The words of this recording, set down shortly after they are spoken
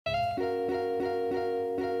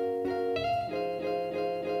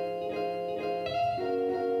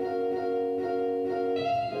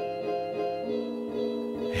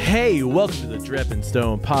Hey, welcome to the Drep and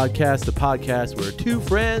Stone podcast, the podcast where two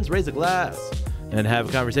friends raise a glass and have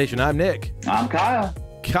a conversation. I'm Nick. I'm Kyle.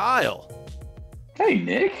 Kyle. Hey,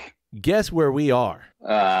 Nick. Guess where we are?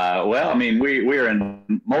 Well, I mean, we're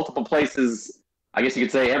in multiple places. I guess you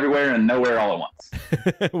could say everywhere and nowhere all at once.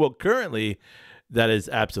 Well, currently, that is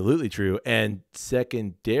absolutely true. And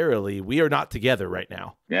secondarily, we are not together right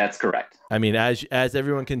now. Yeah, that's correct. I mean, as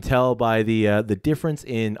everyone can tell by the difference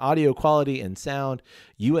in audio quality and sound,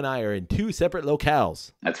 you and I are in two separate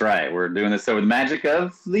locales. That's right. We're doing this over the magic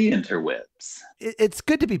of the interwebs. It's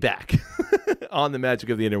good to be back on the magic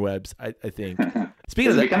of the interwebs, I think.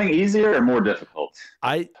 Speaking Is of that, it becoming easier or more difficult?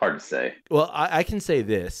 It's hard to say. Well, I can say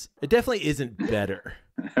this. It definitely isn't better.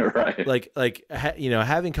 Right.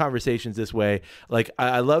 Having conversations this way,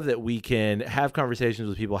 I love that we can have conversations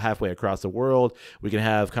with people halfway across the world. We can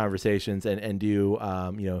have conversations and do,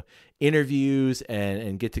 interviews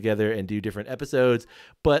and get together and do different episodes.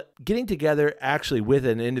 But getting together actually with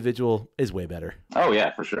an individual is way better. Oh,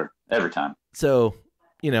 yeah, for sure. Every time. So,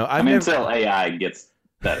 until AI gets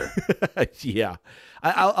better. Yeah.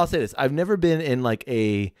 I'll say this. I've never been in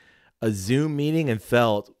a Zoom meeting and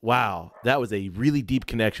felt, wow, that was a really deep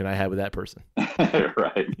connection I had with that person.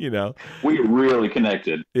 Right. We really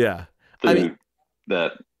connected. Yeah. Through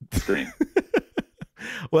that screen.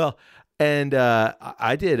 Well, and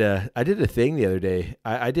I did a thing the other day.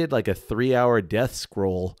 I did like a 3-hour death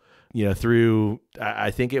scroll, through,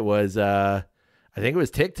 I think it was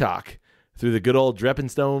TikTok, through the good old Drep and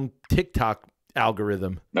Stone TikTok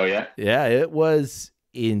algorithm. Oh, yeah? Yeah, it was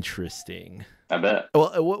interesting. I bet.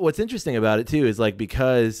 Well, what's interesting about it too is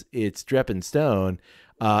because it's Drep and Stone,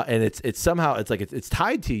 and it's somehow it's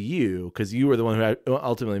tied to you because you were the one who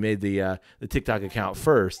ultimately made the TikTok account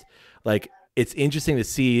first. It's interesting to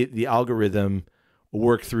see the algorithm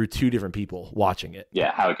work through two different people watching it.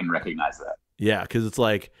 Yeah, how it can recognize that. Yeah, because it's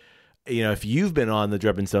if you've been on the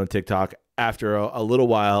Drep and Stone TikTok, after a little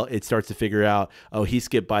while, it starts to figure out, oh, he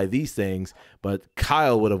skipped by these things, but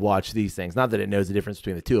Kyle would have watched these things. Not that it knows the difference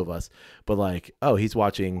between the two of us, but oh, he's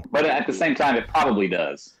watching. But at the same time, it probably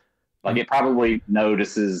does. It probably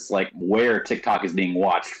notices where TikTok is being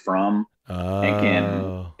watched from,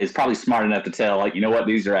 and is probably smart enough to tell,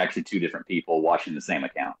 these are actually two different people watching the same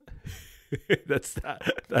account.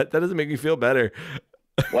 That doesn't make me feel better.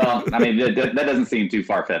 Well, I mean, that doesn't seem too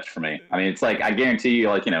far-fetched for me. I mean, it's I guarantee you,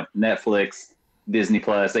 Netflix, Disney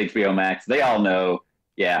Plus, HBO Max, they all know,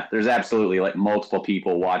 yeah, there's absolutely multiple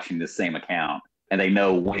people watching the same account, and they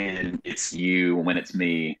know when it's you, when it's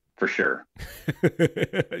me, for sure.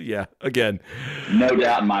 Yeah, again. No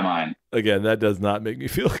doubt in my mind. Again, that does not make me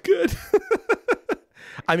feel good.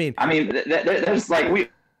 I mean, there's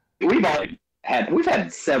we've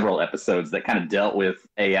had several episodes that kind of dealt with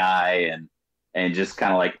AI and just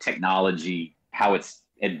kind of technology, how it's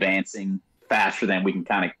advancing faster than we can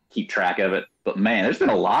kind of keep track of it. But man, there's been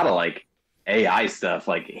a lot of AI stuff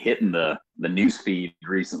hitting the news feed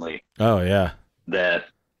recently. Oh yeah. That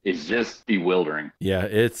is just bewildering. Yeah,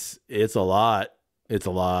 it's a lot. It's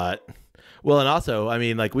a lot. Well, and also, I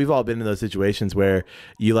mean, we've all been in those situations where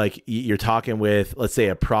you're talking with, let's say,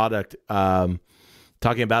 a product,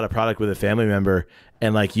 talking about a product with a family member,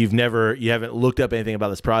 and you haven't looked up anything about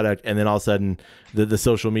this product, and then all of a sudden the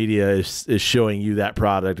social media is showing you that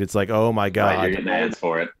product. It's oh my God. Right, you're getting ads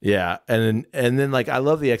for it. Yeah. And then I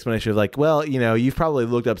love the explanation of well, you've probably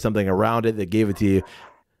looked up something around it that gave it to you.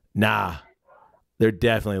 Nah, they're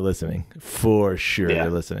definitely listening. For sure. Yeah.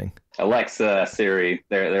 They're listening. Alexa, Siri,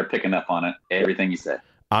 they're picking up on it. Everything you say.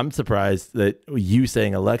 I'm surprised that you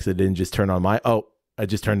saying Alexa didn't just turn on I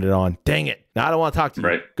just turned it on. Dang it. Now I don't want to talk to you.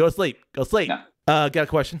 Right. Go sleep. No. Got a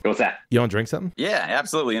question. What's that? You want to drink something? Yeah,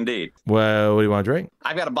 absolutely. Indeed. Well, what do you want to drink?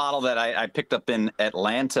 I've got a bottle that I picked up in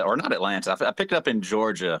Atlanta, or not Atlanta. I picked it up in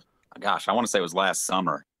Georgia. Gosh, I want to say it was last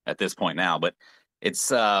summer at this point now, but it's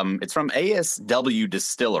from ASW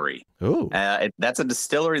Distillery. Ooh. That's a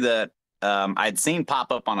distillery that I'd seen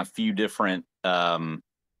pop up on a few different,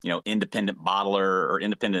 independent bottler or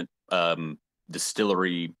independent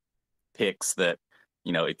distillery picks that,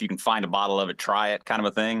 if you can find a bottle of it, try it kind of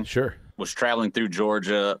a thing. Sure. Was traveling through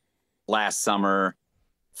Georgia last summer,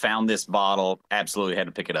 found this bottle, absolutely had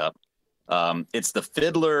to pick it up. It's the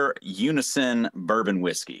Fiddler Unison Bourbon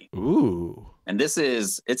Whiskey. Ooh. And it's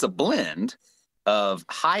a blend of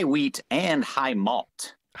high wheat and high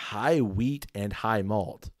malt. High wheat and high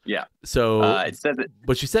malt. Yeah. So it says that,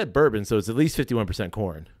 but you said bourbon, so it's at least 51%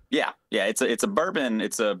 corn. Yeah. Yeah. It's a bourbon.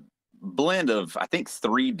 It's a blend of, I think,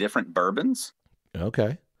 3 different bourbons.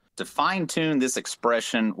 Okay. To fine tune this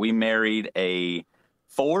expression, we married a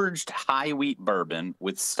forged high wheat bourbon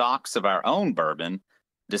with stocks of our own bourbon,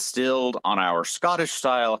 distilled on our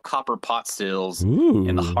Scottish-style copper pot stills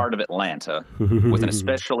in the heart of Atlanta with an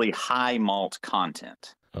especially high malt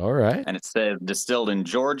content. All right. And it says distilled in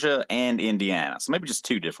Georgia and Indiana. So maybe just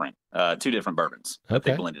two different bourbons that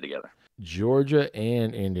they blended together. Georgia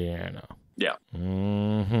and Indiana. Yeah.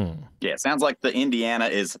 Mm-hmm. Yeah, it sounds like the Indiana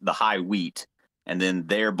is the high wheat, and then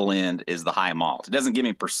their blend is the high malt. It doesn't give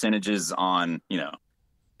me percentages on,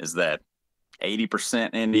 is that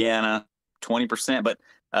 80% Indiana, 20%? But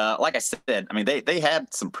like I said, I mean, they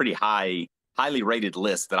had some pretty highly rated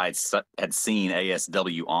lists that I had seen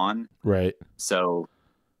ASW on. Right. So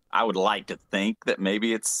I would like to think that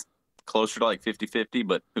maybe it's closer to like 50-50,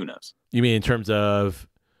 but who knows? You mean in terms of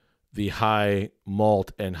the high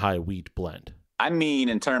malt and high wheat blend? I mean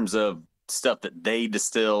in terms of stuff that they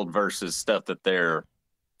distilled versus stuff that they're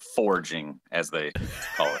forging, as they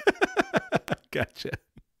call it. Gotcha.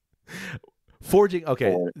 Forging,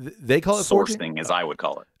 okay. They call it sourcing, forging? as I would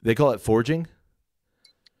call it. They call it forging?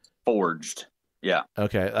 Forged, yeah.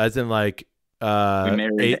 Okay, as in like... we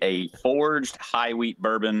married a forged high wheat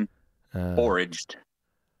bourbon, foraged.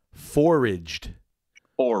 Foraged.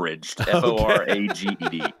 Foraged.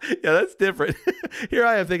 Yeah, that's different. Here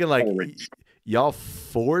I am thinking like, foraged. Y'all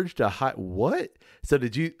forged a high... What? So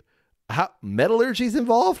did you... metallurgy's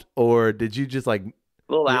involved? Or did you just like... A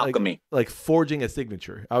little alchemy. Like forging a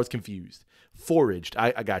signature. I was confused. Foraged.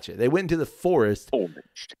 I got you. They went into the forest.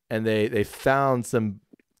 Foraged. And they found some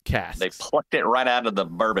casks. They plucked it right out of the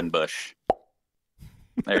bourbon bush.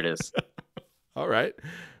 There it is. All right.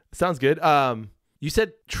 Sounds good. You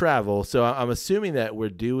said travel, so I'm assuming that we're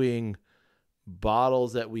doing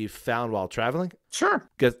bottles that we found while traveling? Sure.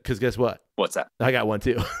 Because guess what? What's that? I got one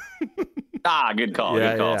too. Good call. Good call.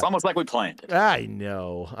 Yeah. It's almost like we planned it. I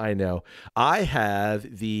know. I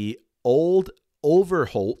have the old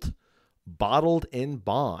Overholt bottled in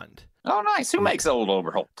bond. Oh, nice. Who makes old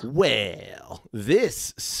Overholt? Well,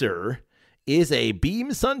 this, sir, is a Beam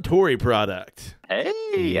Suntory product. Hey,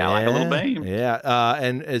 yeah, I like a little Beam. Yeah,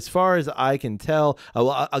 and as far as I can tell,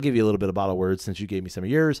 I'll give you a little bit of bottle words since you gave me some of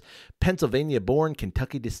yours. Pennsylvania-born,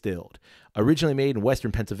 Kentucky distilled. Originally made in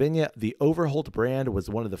Western Pennsylvania, the Overholt brand was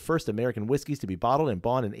one of the first American whiskeys to be bottled and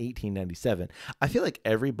bond in 1897. I feel like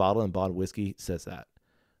every bottle and bond whiskey says that.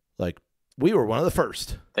 Like, we were one of the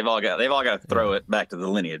first. They've all got to throw it back to the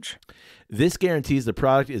lineage. This guarantees the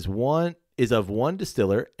product is of one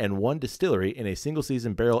distiller and one distillery in a single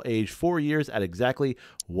season barrel aged 4 years at exactly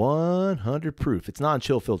 100 proof. It's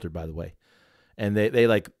non-chill filtered, by the way. And they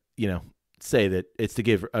like, say that it's to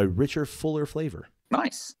give a richer, fuller flavor.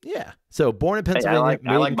 Nice. Yeah. So born in Pennsylvania.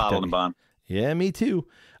 I like bottled and bond. Yeah, me too.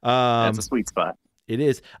 That's a sweet spot. It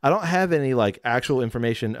is. I don't have any like actual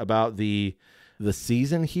information about the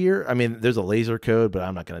season here. I mean, there's a laser code, but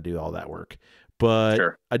I'm not going to do all that work. But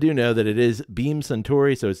sure. I do know that it is Beam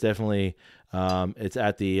Suntory, so it's definitely it's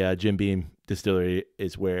at the Jim Beam Distillery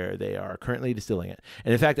is where they are currently distilling it.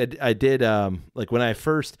 And in fact, I did like when I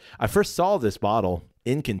first saw this bottle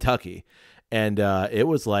in Kentucky, and it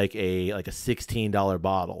was like a $16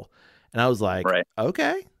 bottle, and I was like, right.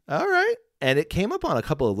 Okay, all right. And it came up on a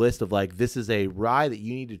couple of lists of like, this is a rye that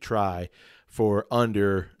you need to try for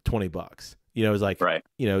under $20. It was like, right.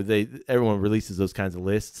 Everyone releases those kinds of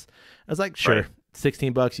lists. I was like, sure, right.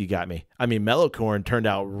 $16, you got me. I mean, Mellow Corn turned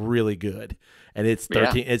out really good, and it's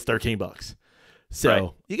 $13. So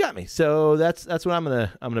right. You got me. So that's what I'm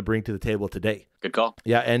gonna bring to the table today. Good call.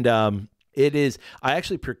 Yeah, and it is. I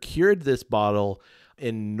actually procured this bottle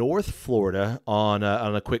in North Florida on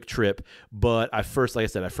a quick trip, but I first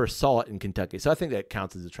saw it in Kentucky, so I think that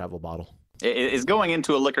counts as a travel bottle. Is going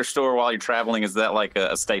into a liquor store while you're traveling, is that like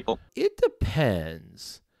a staple? It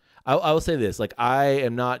depends. I will say this, like, I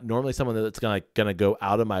am not normally someone that's gonna go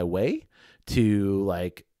out of my way to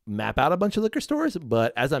like map out a bunch of liquor stores,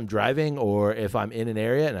 but as I'm driving or if I'm in an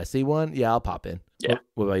area and I see one, yeah, I'll pop in. Yeah.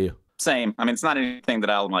 What about you? Same. I mean, it's not anything that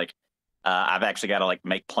I'll like, I've actually got to like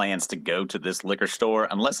make plans to go to this liquor store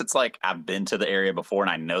unless it's like I've been to the area before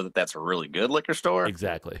and I know that that's a really good liquor store.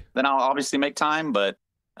 Exactly. Then I'll obviously make time, but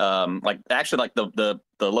like actually like the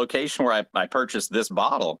location where I purchased this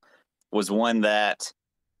bottle was one that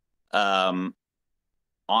on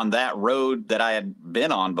that road that I had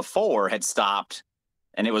been on before had stopped,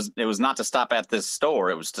 and it was not to stop at this store,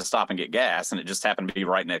 it was to stop and get gas, and it just happened to be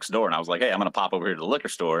right next door, and I was like, hey, I'm gonna pop over here to the liquor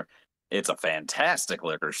store. It's a fantastic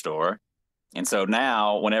liquor store. And so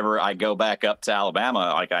now whenever I go back up to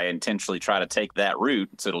Alabama, like I intentionally try to take that route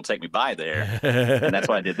so it'll take me by there. And that's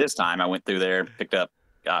what I did this time. I went through there, picked up,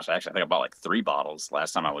 I think I bought like 3 bottles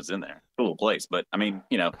last time I was in there. Cool place. But I mean,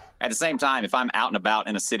 at the same time, if I'm out and about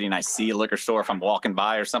in a city and I see a liquor store, if I'm walking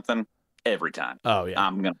by or something, every time. Oh yeah.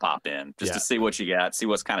 I'm gonna pop in just to see what you got, see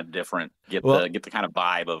what's kind of different, get the kind of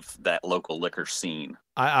vibe of that local liquor scene.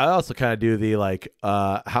 I also kind of do the like,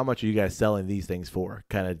 how much are you guys selling these things for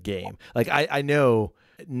kind of game. Like I know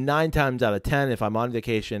 9 times out of 10, if I'm on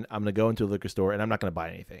vacation, I'm gonna go into a liquor store and I'm not gonna buy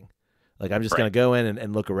anything. Like I'm just gonna go in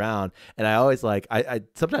and look around. And I always like I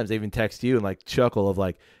sometimes even text you and like chuckle of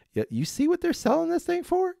like, you see what they're selling this thing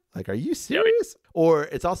for? Like, are you serious? Or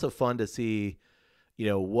it's also fun to see,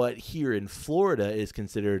 what here in Florida is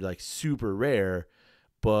considered like super rare,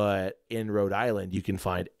 but in Rhode Island you can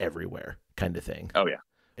find everywhere kind of thing. Oh yeah.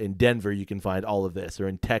 In Denver you can find all of this, or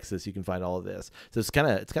in Texas you can find all of this. So it's kind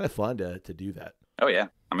of fun to do that. Oh yeah.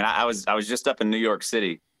 I mean, I was just up in New York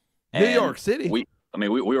City. New York City. We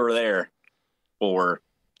were there for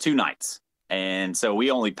 2 nights. And so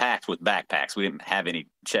we only packed with backpacks. We didn't have any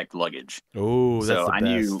checked luggage. Oh, so I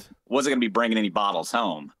knew wasn't going to be bringing any bottles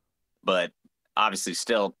home, but obviously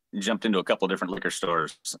still jumped into a couple of different liquor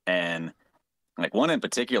stores. And like one in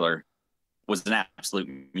particular was an absolute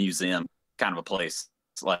museum kind of a place.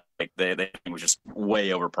 Like they was just way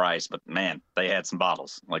overpriced, but man, they had some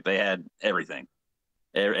bottles. Like they had everything,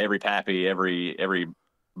 every Pappy, every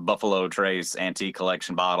Buffalo Trace antique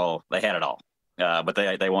collection bottle. They had it all. But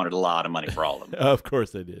they wanted a lot of money for all of them. Of course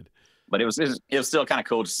they did. But it was still kind of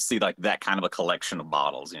cool just to see like that kind of a collection of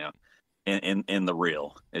bottles, in the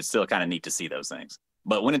real. It's still kind of neat to see those things.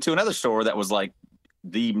 But went into another store that was like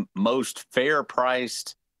the most fair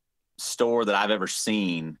priced store that I've ever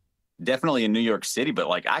seen. Definitely in New York City, but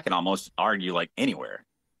like I can almost argue like anywhere.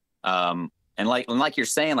 And like you're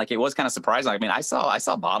saying, like it was kind of surprising. I mean, I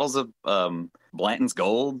saw bottles of Blanton's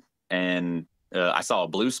Gold, and I saw a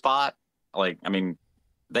Blue Spot. Like, I mean,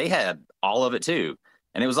 they had all of it too.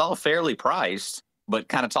 And it was all fairly priced, but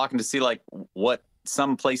kind of talking to see like what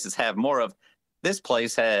some places have more of. This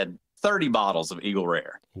place had 30 bottles of Eagle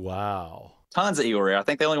Rare. Wow. Tons of Eagle Rare. I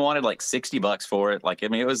think they only wanted like $60 for it. Like, I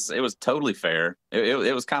mean, it was totally fair.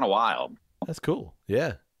 It was kind of wild. That's cool.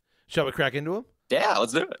 Yeah. Shall we crack into them? Yeah,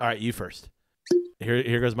 let's do it. All right, you first.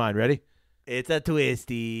 Here goes mine. Ready? It's a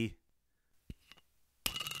twisty.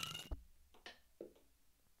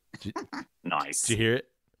 Nice. Did you hear it?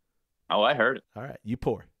 Oh, I heard it. All right, you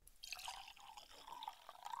pour.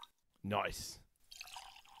 Nice.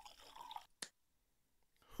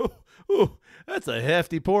 Ooh, that's a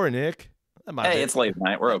hefty pour, Nick. It's late at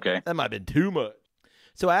night. We're okay. That might have been too much.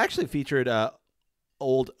 So I actually featured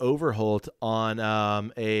old Overholt on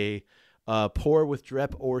a pour with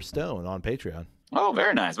Drep or Stone on Patreon. Oh,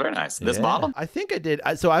 very nice, very nice. This bottle? I think I did.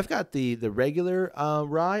 So I've got the regular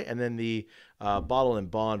rye and then the bottle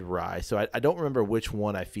and bond rye. So I don't remember which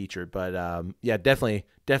one I featured, but yeah,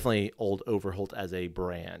 definitely old Overholt as a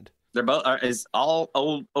brand. They're both. Is all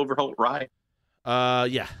old Overholt rye?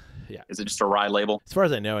 Yeah. Is it just a rye label? As far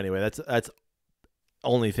as I know, anyway. That's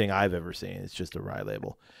only thing I've ever seen. It's just a rye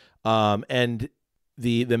label. And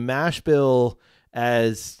the mash bill,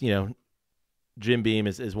 as Jim Beam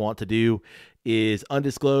is wont to do, is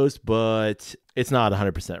undisclosed, but it's not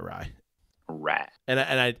 100% rye. Right.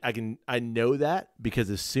 And I know that because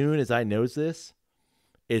as soon as I knows this,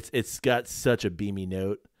 it's got such a beamy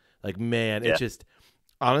note. Like, man, it's just,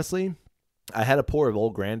 honestly, I had a pour of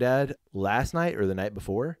Old Grandad last night or the night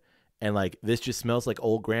before, and like this just smells like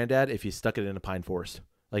Old Grandad if you stuck it in a pine forest.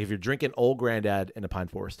 Like if you're drinking Old Grandad in a pine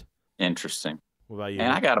forest. Interesting. What about you?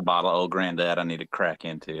 And I got a bottle of Old Grandad I need to crack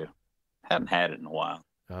into. Haven't had it in a while.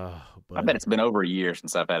 Oh, I bet it's been over a year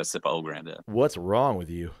since I've had a sip of Old Grandad. What's wrong with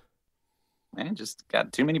you? Man, just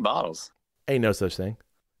got too many bottles. Ain't no such thing.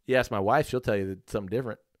 You ask my wife, she'll tell you that it's something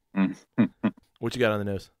different. What you got on the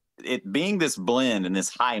nose? It being this blend and this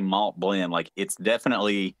high malt blend, like it's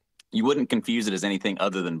definitely, you wouldn't confuse it as anything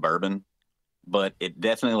other than bourbon, but it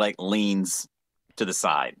definitely like leans to the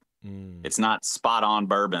side. It's not spot on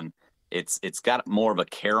bourbon. It's got more of a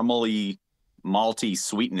caramelly, malty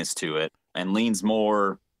sweetness to it and leans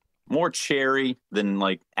more cherry than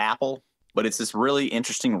like apple, but it's this really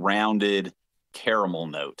interesting rounded caramel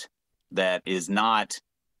note that is not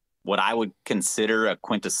what I would consider a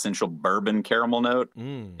quintessential bourbon caramel note.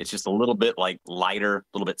 It's just a little bit like lighter, a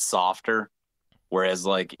little bit softer. Whereas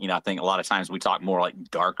like, I think a lot of times we talk more like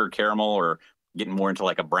darker caramel or getting more into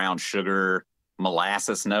like a brown sugar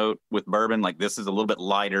molasses note with bourbon. Like this is a little bit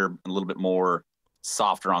lighter, a little bit more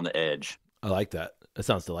softer on the edge. I like that. That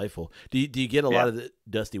sounds delightful. Do you get a lot of the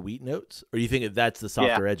dusty wheat notes, or you think that that's the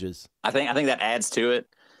softer edges? I think that adds to it.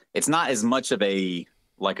 It's not as much of a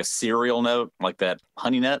cereal note, like that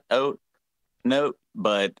honey nut oat note,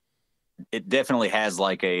 but it definitely has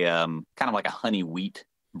like a kind of like a honey wheat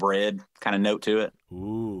bread kind of note to it.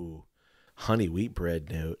 Ooh, honey wheat bread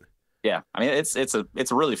note. Yeah, I mean it's a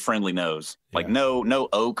really friendly nose. Like Yeah. no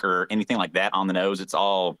oak or anything like that on the nose. It's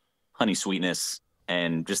all honey sweetness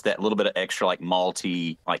and just that little bit of extra like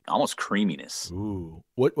malty, like almost creaminess. Ooh.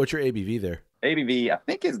 What's your ABV there? ABV I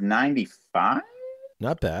think is 95.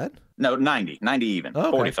 Not bad. No, 90 even. Oh,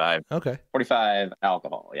 okay. 45. Okay. 45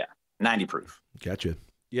 alcohol. Yeah, 90 proof. Gotcha.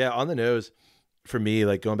 Yeah, on the nose, for me,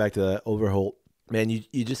 like going back to the Overholt, man,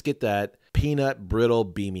 you just get that peanut brittle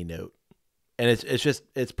beamy note, and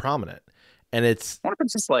it's prominent, and I wonder if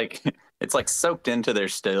it's just like it's like soaked into their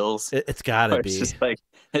stills. it's gotta be.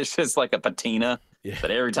 It's just like a patina. Yeah.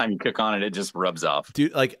 But every time you cook on it, it just rubs off.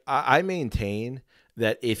 Dude, like I maintain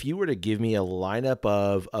that if you were to give me a lineup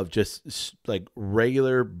of just like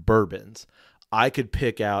regular bourbons, I could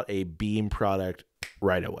pick out a Beam product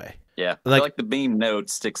right away. Yeah, I feel like the Beam note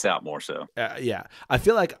sticks out more so. Yeah, I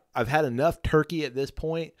feel like I've had enough turkey at this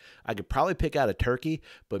point. I could probably pick out a turkey,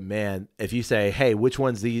 but man, if you say, "Hey, which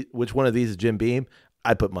one of these is Jim Beam?"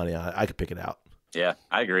 I put money on it. I could pick it out. Yeah,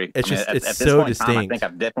 I agree. It's at it's this so point in distinct. time, I think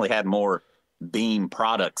I've definitely had more Beam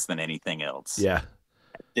products than anything else. Yeah.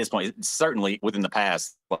 At this point, certainly within the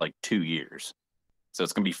past like 2 years, so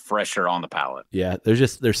it's gonna be fresher on the palate. Yeah,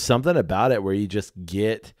 there's something about it where you just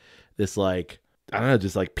get this like, I don't know,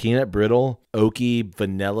 just like peanut brittle, oaky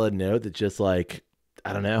vanilla note that just like,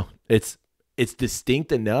 I don't know. It's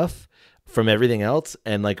distinct enough from everything else.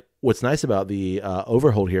 And like what's nice about the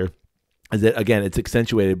Overholt here is that, again, it's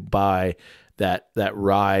accentuated by that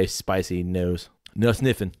rye spicy nose. No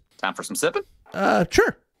sniffing. Time for some sipping?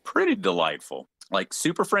 Sure. Pretty delightful. Like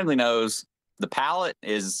super friendly nose. The palate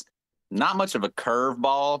is not much of a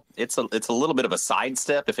curveball. It's a little bit of a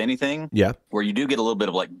sidestep, if anything. Yeah. Where you do get a little bit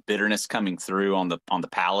of like bitterness coming through on the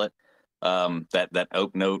palate. That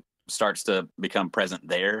oak note starts to become present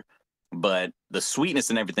there, but the sweetness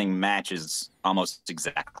and everything matches almost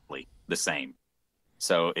exactly the same.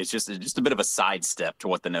 So it's just a bit of a sidestep to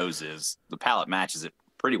what the nose is. The palate matches it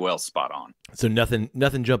pretty well, spot on. So nothing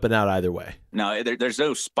jumping out either way. No, there's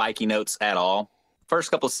no spiky notes at all. First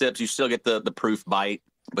couple of sips, you still get the proof bite,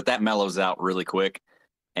 but that mellows out really quick.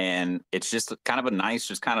 And it's just kind of a nice,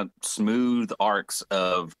 just kind of smooth arcs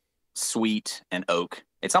of sweet and oak.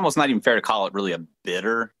 It's almost not even fair to call it really a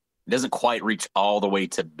bitter. It doesn't quite reach all the way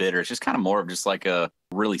to bitter. It's just kind of more of just like a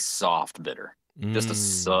really soft bitter, just a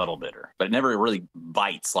subtle bitter. But it never really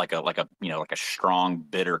bites like a strong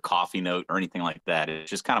bitter coffee note or anything like that. It's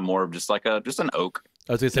just kind of more of just an oak.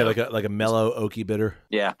 I was gonna say like a mellow oaky bitter.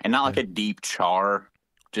 Yeah, and not like a deep char.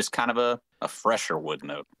 Just kind of a fresher wood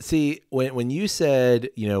note. See, when you said,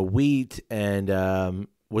 wheat and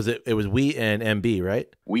it was wheat and MB, right?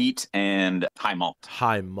 Wheat and high malt.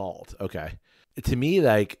 High malt. Okay. To me,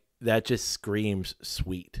 like that just screams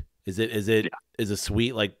sweet. Is a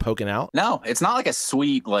sweet like poking out? No, it's not like a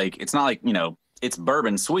sweet, like it's not like, it's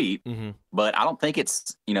bourbon sweet, but I don't think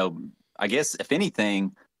it's, I guess if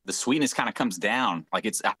anything, the sweetness kind of comes down. Like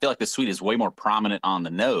I feel like the sweet is way more prominent on the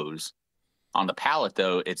nose. On the palate,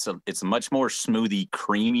 though, it's a much more smoothie,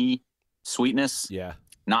 creamy sweetness. Yeah.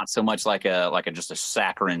 Not so much like just a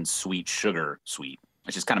saccharine sweet sugar sweet.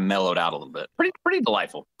 It's just kind of mellowed out a little bit. Pretty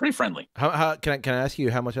delightful. Pretty friendly. How can I ask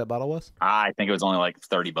you how much that bottle was? I think it was only like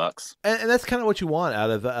 $30. And that's kind of what you want out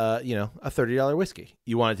of a $30 whiskey.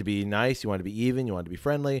 You want it to be nice. You want it to be even. You want it to be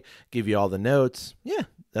friendly. Give you all the notes. Yeah,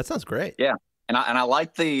 that sounds great. Yeah, and I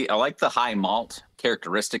like the high malt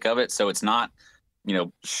characteristic of it. So it's not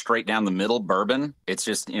straight down the middle bourbon. It's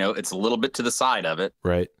just, it's a little bit to the side of it.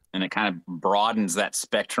 Right. And it kind of broadens that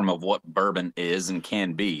spectrum of what bourbon is and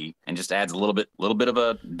can be, and just adds a little bit of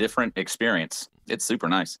a different experience. It's super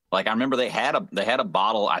nice. Like I remember they had a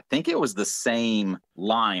bottle. I think it was the same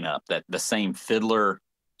lineup, that the same Fiddler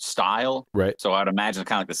style. Right. So I'd imagine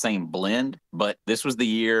kind of like the same blend. But this was the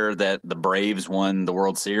year that the Braves won the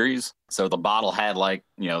World Series. So the bottle had like,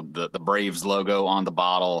 the Braves logo on the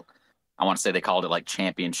bottle. I want to say they called it like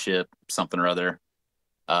championship something or other.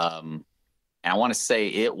 And I want to say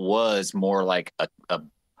it was more like a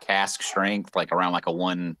cask strength, like around like a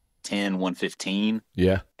 110, 115.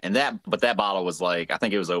 Yeah. But that bottle was like, I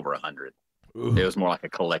think it was over 100. Ooh. It was more like a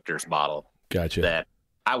collector's bottle. Gotcha. That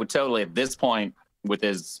I would totally, at this point, with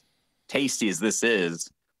as tasty as this is,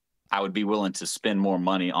 I would be willing to spend more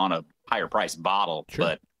money on a higher priced bottle, sure.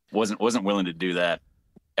 But wasn't willing to do that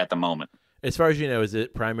at the moment. As far as you know, is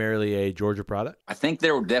it primarily a Georgia product? I think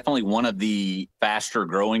they were definitely one of the faster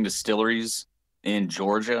growing distilleries in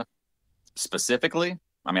Georgia specifically.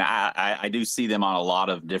 I mean, I do see them on a lot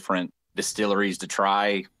of different distilleries to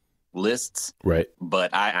try lists. Right.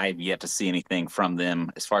 But I've yet to see anything from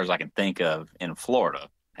them as far as I can think of in Florida.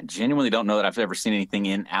 I genuinely don't know that I've ever seen anything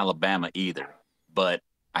in Alabama either, but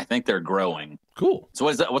I think they're growing. Cool. So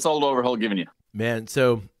what's Old Overholt giving you? Man,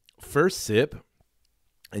 so first sip,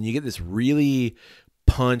 and you get this really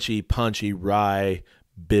punchy rye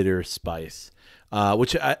bitter spice,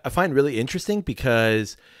 which I find really interesting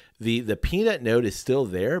because the peanut note is still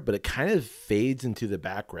there, but it kind of fades into the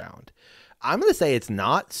background. I'm going to say it's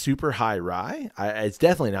not super high rye. It's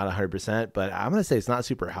definitely not 100%, but I'm going to say it's not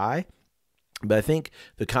super high. But I think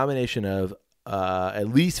the combination of at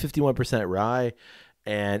least 51% rye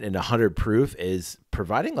and 100 proof is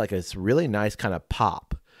providing like a really nice kind of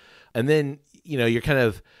pop. And then, you're kind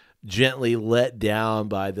of gently let down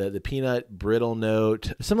by the peanut brittle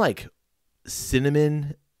note, some like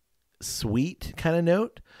cinnamon sweet kind of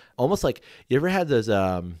note. Almost like, you ever had those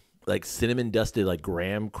like cinnamon dusted like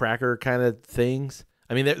graham cracker kind of things?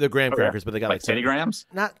 I mean, they're graham crackers, but they got like Teddy Grahams?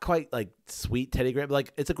 Not quite like sweet Teddy Graham, but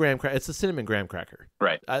like it's a graham cracker. It's a cinnamon graham cracker.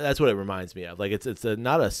 Right. That's what it reminds me of. Like it's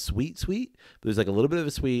not a sweet, but there's like a little bit of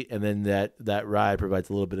a sweet, and then that rye provides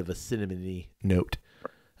a little bit of a cinnamony note.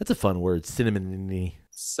 That's a fun word, cinnamony.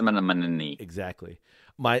 Cinnamony. Exactly.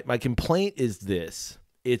 My complaint is this: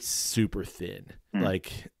 it's super thin.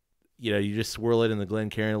 Like, you just swirl it in the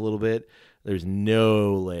Glencairn a little bit. There's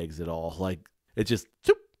no legs at all. Like it just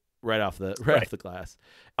right off the glass.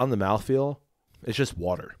 On the mouthfeel, it's just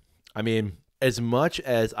water. I mean, as much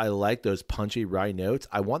as I like those punchy rye notes,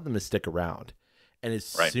 I want them to stick around. And as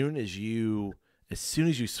soon as you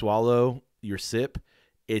swallow your sip,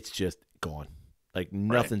 it's just gone. Like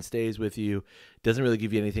nothing stays with you. Doesn't really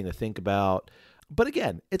give you anything to think about. But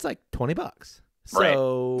again, it's like $20.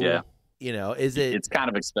 So yeah. It's kind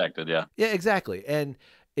of expected, yeah. Yeah, exactly. And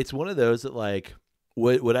it's one of those that like,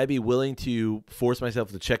 would I be willing to force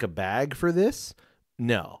myself to check a bag for this?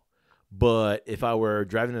 No. But if I were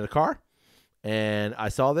driving in a car and I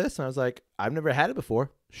saw this and I was like, I've never had it before,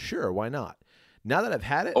 sure, why not? Now that I've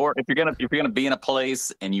had it, or if you're gonna be in a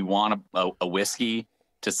place and you want a whiskey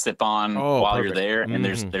to sip on while perfect. You're there, and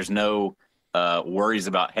there's no worries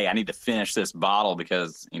about, hey, I need to finish this bottle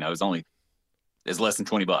because it's less than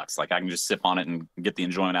 $20. Like I can just sip on it and get the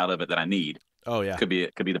enjoyment out of it that I need. Oh yeah, could be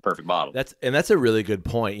the perfect bottle. That's a really good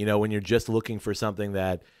point. When you're just looking for something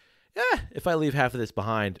that, if I leave half of this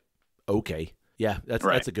behind, okay, yeah,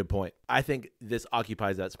 that's a good point. I think this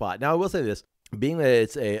occupies that spot. Now I will say this: being that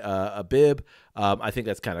it's a BiB, I think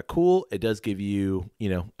that's kind of cool. It does give you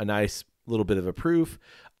a nice little bit of a proof.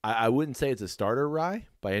 I wouldn't say it's a starter rye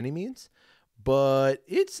by any means, but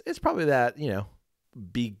it's probably that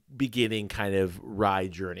beginning kind of rye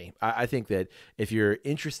journey. I think that if you're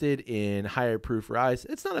interested in higher proof ryes,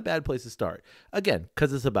 it's not a bad place to start. Again,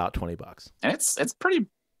 because it's about $20, and it's pretty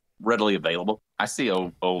readily available. I see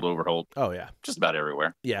old Overholt. Oh yeah, just about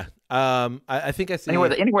everywhere. Yeah, I think I see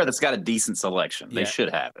anywhere that's got a decent selection. They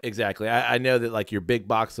should have it. Exactly. I know that like your big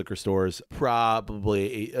box liquor stores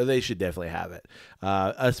they should definitely have it,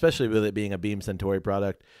 especially with it being a Beam Suntory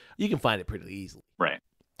product. You can find it pretty easily. Right.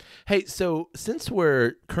 Hey, so since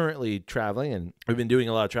we're currently traveling and we've been doing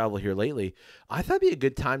a lot of travel here lately, I thought it'd be a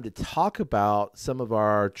good time to talk about some of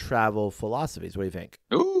our travel philosophies. What do you think?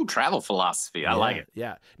 Ooh, travel philosophy. I like it.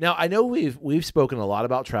 Yeah. Now, I know we've spoken a lot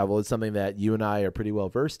about travel. It's something that you and I are pretty well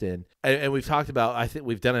versed in. And we've talked about, I think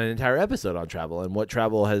we've done an entire episode on travel and what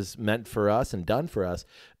travel has meant for us and done for us.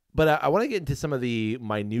 But I want to get into some of the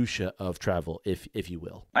minutia of travel, if you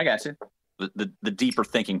will. I got you. The deeper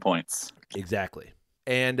thinking points. Exactly.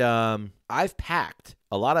 And I've packed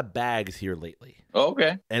a lot of bags here lately. Oh,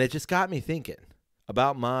 okay. And it just got me thinking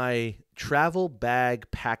about my travel bag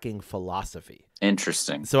packing philosophy.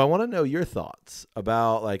 Interesting. So I want to know your thoughts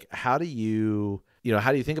about like, how do you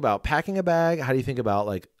think about packing a bag? How do you think about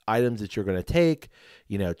like items that you're going to take,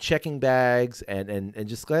 checking bags and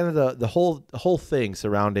just kind of the whole thing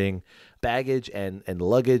surrounding baggage and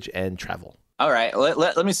luggage and travel? All right.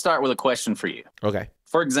 Let me start with a question for you. Okay.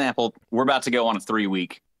 For example, we're about to go on a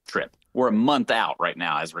 3-week trip. We're a month out right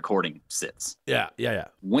now as recording sits. Yeah.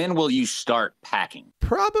 When will you start packing?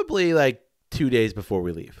 Probably like 2 days before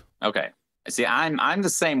we leave. Okay. See, I'm the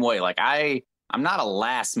same way. Like I'm not a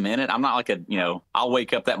last minute. I'm not like I'll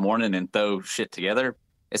wake up that morning and throw shit together,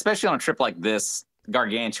 especially on a trip like this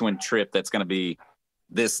gargantuan trip that's going to be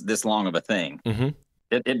this long of a thing. Mm-hmm.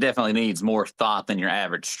 It definitely needs more thought than your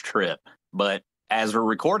average trip. But as we're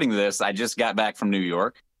recording this, I just got back from New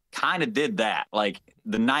York. Kind of did that. Like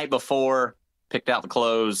the night before, picked out the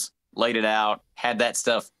clothes, laid it out, had that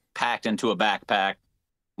stuff packed into a backpack.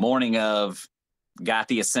 Morning of, got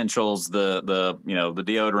the essentials, the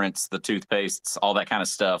deodorants, the toothpastes, all that kind of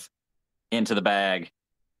stuff into the bag.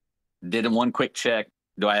 Did one quick check.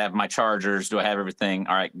 Do I have my chargers? Do I have everything?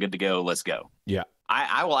 All right, good to go. Let's go. Yeah.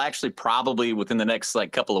 I will actually probably within the next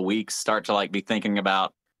like couple of weeks start to like be thinking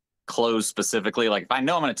about clothes specifically. Like if I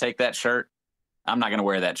know I'm going to take that shirt, I'm not going to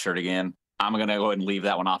wear that shirt again. I'm going to go ahead and leave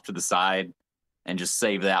that one off to the side and just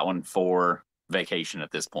save that one for vacation at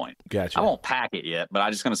this point. Gotcha. I won't pack it yet, but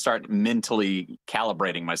I'm just going to start mentally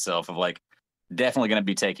calibrating myself of like, definitely going to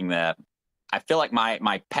be taking that. I feel like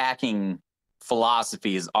my packing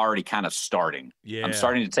philosophy is already kind of starting. Yeah. I'm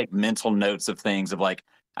starting to take mental notes of things of like,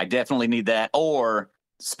 I definitely need that. Or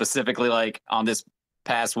specifically like on this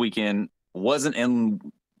past weekend, wasn't in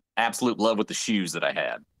absolute love with the shoes that I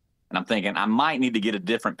had. And I'm thinking I might need to get a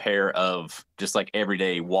different pair of just like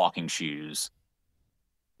everyday walking shoes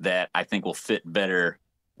that I think will fit better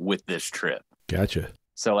with this trip. Gotcha.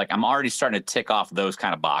 So like I'm already starting to tick off those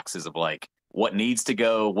kind of boxes of like what needs to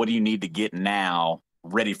go, what do you need to get now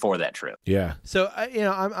ready for that trip. Yeah. So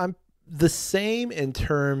I'm the same in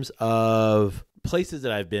terms of places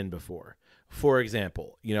that I've been before. For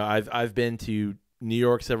example, I've been to New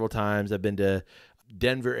York several times. I've been to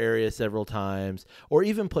Denver area several times, or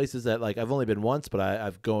even places that like I've only been once, but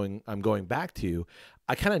I'm going back to.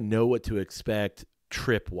 I kind of know what to expect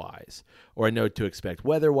trip wise, or I know what to expect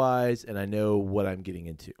weather wise, and I know what I'm getting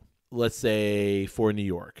into. Let's say for New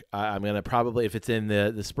York, I'm going to probably, if it's in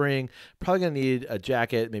the spring, probably going to need a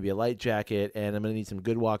jacket, maybe a light jacket, and I'm going to need some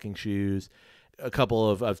good walking shoes, a couple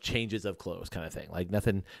of changes of clothes kind of thing. Like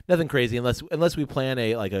nothing crazy unless we plan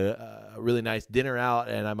a really nice dinner out,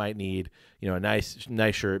 and I might need, a nice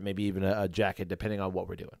shirt, maybe even a jacket, depending on what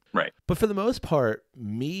we're doing. Right. But for the most part,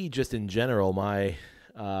 me just in general, my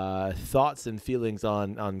thoughts and feelings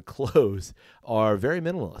on clothes are very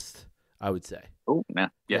minimalist, I would say. Oh,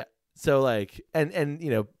 yeah. So like, and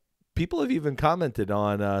people have even commented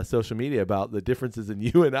on social media about the differences in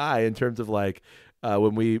you and I in terms of like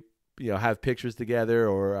when we have pictures together,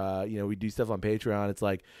 or we do stuff on Patreon. It's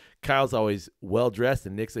like Kyle's always well dressed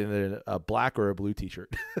and Nick's in a black or a blue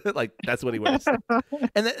t-shirt. Like that's what he wears.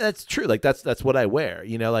 And that's true. Like that's what I wear.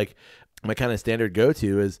 Like my kind of standard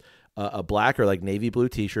go-to is a black or like navy blue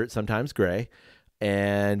t-shirt, sometimes gray,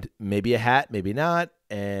 and maybe a hat, maybe not,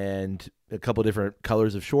 and a couple different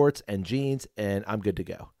colors of shorts and jeans, and I'm good to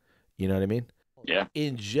go. You know what I mean? Yeah.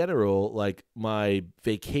 In general, like my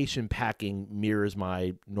vacation packing mirrors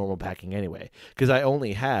my normal packing anyway, because I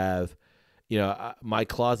only have, my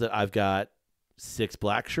closet. I've got 6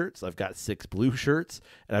 black shirts, I've got 6 blue shirts,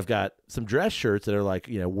 and I've got some dress shirts that are like,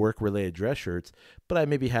 work related dress shirts, but I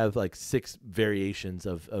maybe have like 6 variations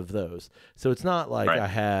of those. So it's not like I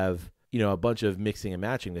have, a bunch of mixing and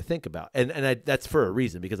matching to think about. And that's for a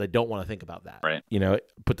reason, because I don't want to think about that. Right.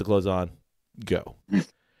 Put the clothes on, go.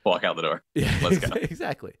 Walk out the door. Yeah, Let's go.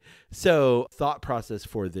 Exactly. So thought process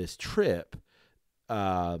for this trip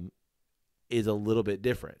is a little bit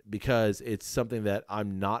different, because it's something that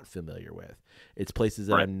I'm not familiar with. It's places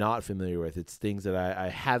that I'm not familiar with. It's things that I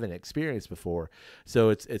haven't experienced before. So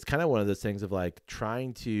it's kind of one of those things of like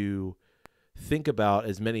trying to think about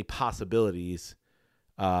as many possibilities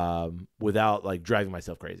without like driving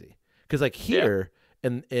myself crazy. Because like here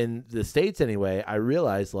in the States anyway, I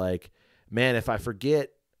realize like, man, if I forget,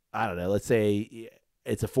 I don't know, let's say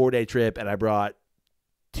it's a 4-day trip and I brought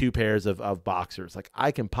 2 pairs of boxers. Like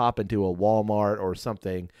I can pop into a Walmart or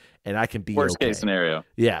something and I can be worst okay. case scenario.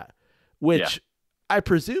 Yeah. Which I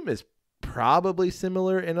presume is probably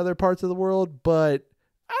similar in other parts of the world, but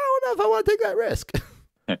I don't know if I want to take that risk.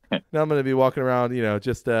 Now I'm going to be walking around,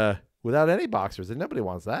 just without any boxers, and nobody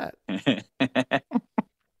wants that.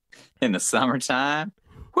 In the summertime.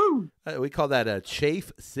 Woo! We call that a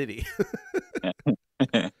chafe city.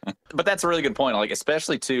 But that's a really good point. Like,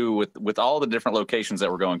 especially too with all the different locations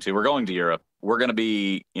that we're going to. We're going to Europe. We're going to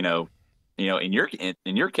be, in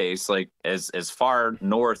your case, like as far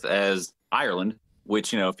north as Ireland,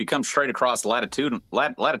 which if you come straight across latitude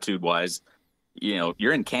wise,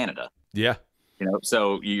 you're in Canada. Yeah.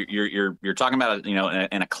 So you're talking about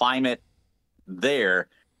in a climate there,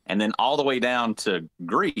 and then all the way down to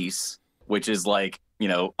Greece, which is like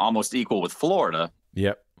almost equal with Florida.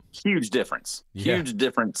 Yep. Huge difference. Yeah. Huge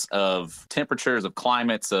difference of temperatures, of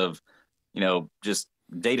climates, of just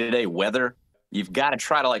day-to-day weather. You've got to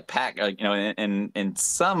try to like pack, and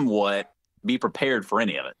somewhat be prepared for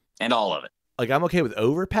any of it and all of it. Like I'm okay with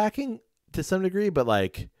overpacking to some degree, but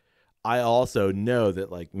like I also know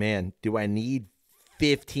that like, man, do I need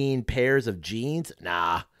 15 pairs of jeans?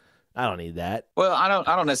 Nah, I don't need that. Well, I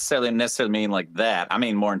don't necessarily mean like that. I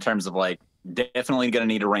mean more in terms of like definitely going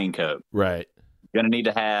to need a raincoat. Right. Going to need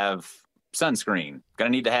to have sunscreen.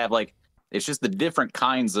 Going to need to have like, it's just the different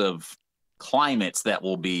kinds of climates that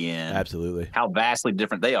we'll be in. Absolutely. How vastly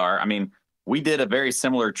different they are. I mean, we did a very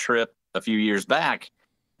similar trip a few years back,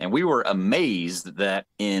 and we were amazed that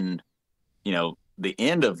in, the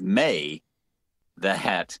end of May,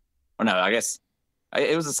 that or no, I guess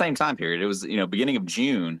it was the same time period. It was, beginning of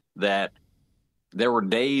June that there were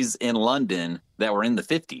days in London that were in the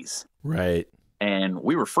 50s. Right. And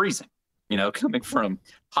we were freezing, coming from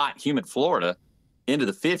hot, humid Florida into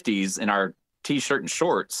the 50s in our T-shirt and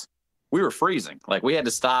shorts. We were freezing. Like, we had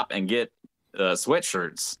to stop and get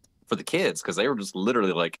sweatshirts for the kids because they were just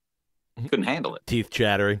literally like, couldn't handle it. Teeth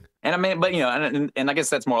chattering. And I mean, but, and I guess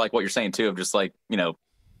that's more like what you're saying too, of just like, in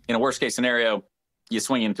a worst case scenario, you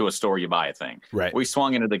swing into a store, you buy a thing. Right. We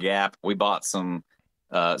swung into the Gap. We bought some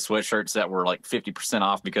sweatshirts that were like 50%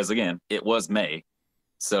 off because, again, it was May.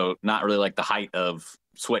 So not really like the height of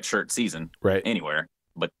sweatshirt season anywhere.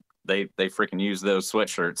 But they freaking used those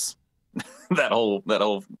sweatshirts that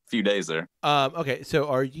whole few days there. Okay, so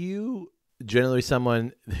are you generally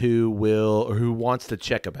someone who will or who wants to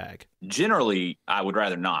check a bag? Generally, I would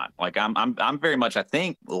rather not. Like I'm very much, I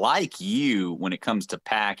think, like you when it comes to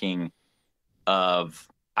packing. I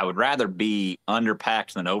would rather be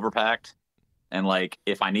underpacked than overpacked. And like,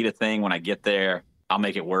 if I need a thing when I get there, I'll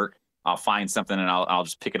make it work. I'll find something and I'll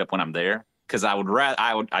just pick it up when I'm there. Because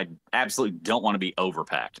I absolutely don't want to be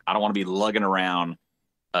overpacked. I don't want to be lugging around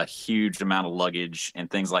a huge amount of luggage and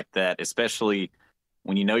things like that, especially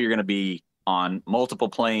when you're going to be on multiple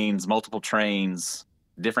planes, multiple trains,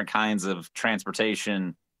 different kinds of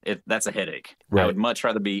transportation. That's a headache. Right. I would much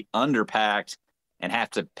rather be underpacked and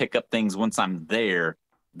have to pick up things once I'm there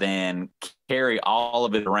than carry all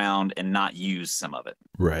of it around and not use some of it.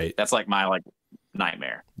 Right. That's like my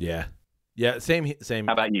nightmare. Yeah. Yeah. Same.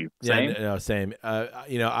 How about you? Same? Yeah, no, same.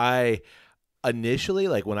 I initially,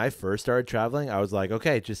 like when I first started traveling, I was like,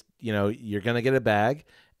 okay, just, you're going to get a bag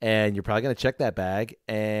and you're probably going to check that bag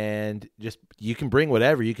and just, you can bring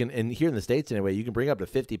whatever you can. And here in the States anyway, you can bring up to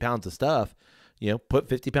 50 pounds of stuff, put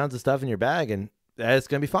 50 pounds of stuff in your bag and that's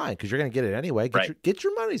going to be fine because you're going to get it anyway. Get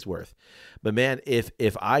your money's worth. But man, if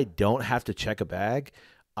I don't have to check a bag,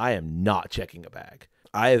 I am not checking a bag.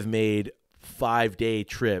 I have made 5-day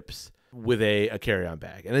trips with a carry-on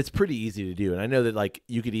bag, and it's pretty easy to do. And I know that like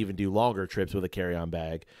you could even do longer trips with a carry-on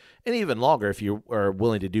bag, and even longer if you are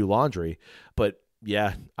willing to do laundry. But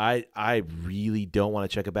yeah, I really don't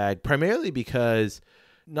want to check a bag, primarily because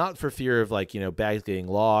not for fear of like, bags getting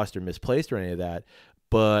lost or misplaced or any of that,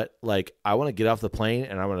 but like I want to get off the plane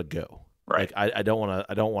and I want to go. Right. Like I don't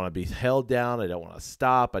want to be held down. I don't want to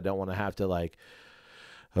stop. I don't want to have to like,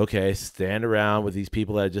 okay, stand around with these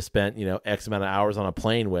people that I just spent, X amount of hours on a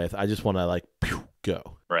plane with. I just want to like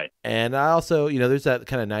go. Right. And I also, there's that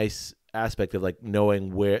kind of nice aspect of like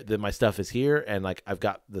knowing where that my stuff is here and like I've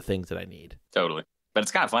got the things that I need. Totally. But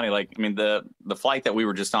it's kind of funny. Like, I mean, the flight that we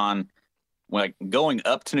were just on, like going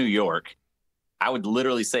up to New York, I would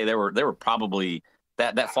literally say there were probably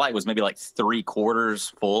that flight was maybe like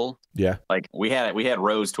 3/4 full. Yeah. Like we had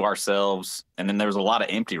rows to ourselves, and then there was a lot of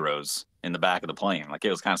empty rows in the back of the plane. Like it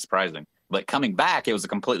was kind of surprising. But coming back, it was a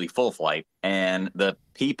completely full flight, and the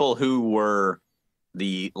people who were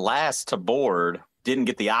the last to board didn't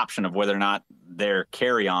get the option of whether or not their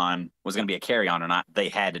carry-on was going to be a carry-on or not. They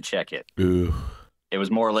had to check it. Ooh. It was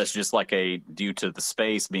more or less just like due to the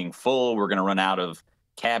space being full, we're going to run out of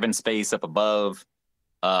cabin space up above,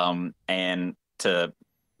 and to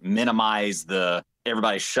minimize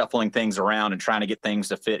everybody shuffling things around and trying to get things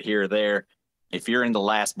to fit here or there. If you're in the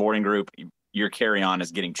last boarding group, your carry-on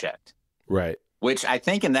is getting checked. Right. Which I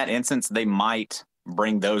think in that instance, they might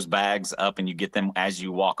bring those bags up and you get them as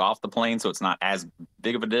you walk off the plane. So it's not as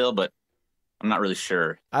big of a deal, but I'm not really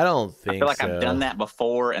sure. I don't think I feel like so. I've done that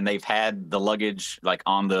before and they've had the luggage like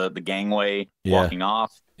on the gangway walking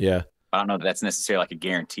off. Yeah. I don't know if that's necessarily like a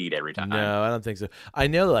guaranteed every time. No, I don't think so. I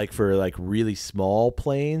know like for like really small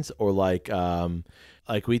planes or like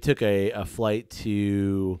we took a flight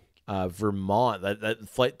to Vermont, that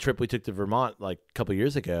flight trip we took to Vermont like a couple of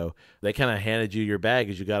years ago, they kind of handed you your bag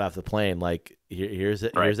as you got off the plane. Like here's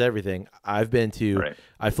everything. I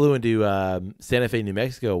flew into Santa Fe, New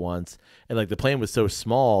Mexico once, and like the plane was so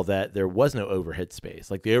small that there was no overhead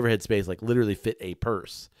space. Like the overhead space like literally fit a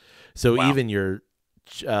purse. So even your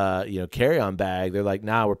carry-on bag, they're like,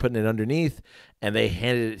 nah, we're putting it underneath, and they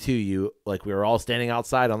handed it to you. Like we were all standing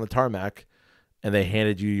outside on the tarmac, and they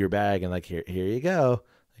handed you your bag, and like here you go.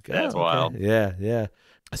 Like, that's wild. Yeah.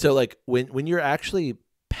 So like when you're actually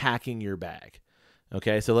packing your bag,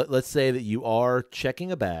 okay, so let's say that you are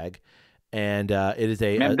checking a bag, and it is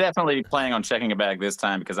I'm definitely planning on checking a bag this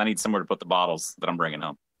time because I need somewhere to put the bottles that I'm bringing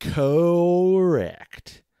home.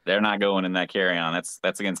 Correct. They're not going in that carry-on.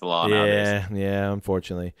 That's against the law nowadays. Yeah,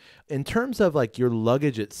 unfortunately. In terms of like your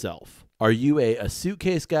luggage itself, are you a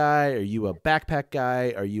suitcase guy? Are you a backpack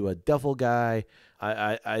guy? Are you a duffel guy?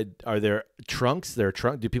 Are there trunks?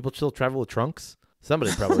 Do people still travel with trunks?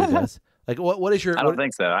 Somebody probably does. Like, what is your? I don't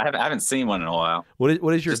think so. I haven't seen one in a while. What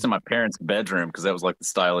is your? Just in my parents' bedroom, because that was like the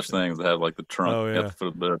stylish things that had like the trunk Oh, yeah. at the foot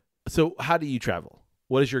of the bed. So how do you travel?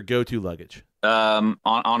 What is your go-to luggage? On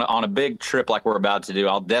a big trip like we're about to do,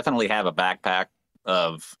 I'll definitely have a backpack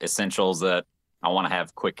of essentials that I want to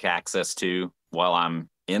have quick access to while I'm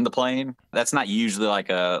in the plane. That's not usually like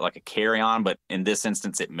a carry-on, but in this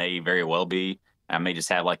instance, it may very well be. I may just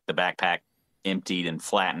have like the backpack emptied and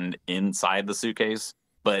flattened inside the suitcase.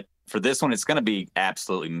 But for this one, it's going to be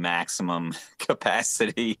absolutely maximum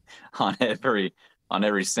capacity on every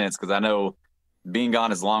sense, because I know being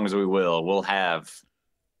gone as long as we will, we'll have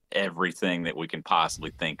everything that we can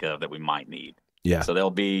possibly think of that we might need. Yeah. So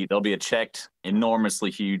there'll be a checked,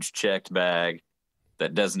 enormously huge checked bag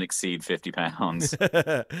that doesn't exceed 50 pounds.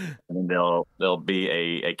 And then there'll be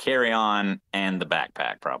a carry-on and the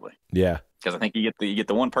backpack probably. Yeah. Because I think you get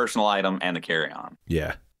the one personal item and the carry-on.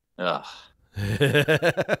 Yeah. Ugh.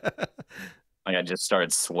 Like I just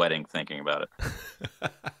started sweating thinking about it.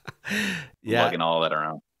 Yeah. Lugging all that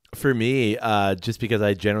around. For me, just because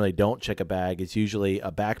I generally don't check a bag, it's usually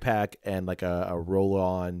a backpack and like a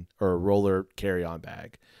roll-on or a roller carry-on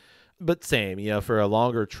bag. But same, for a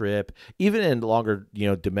longer trip, even in longer,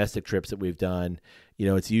 domestic trips that we've done,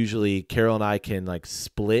 it's usually Carol and I can like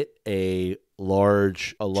split a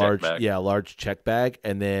large check bag,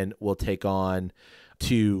 and then we'll take on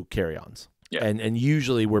 2 carry-ons. Yeah. And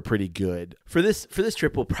usually we're pretty good. For this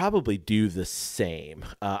trip, we'll probably do the same.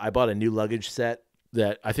 I bought a new luggage set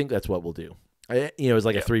that I think that's what we'll do. It's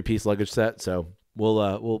like a 3-piece luggage set, so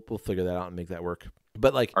we'll figure that out and make that work.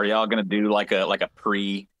 But like, are y'all gonna do like a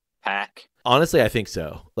pre-pack? Honestly, I think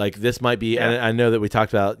so. Like this might be, and I know that we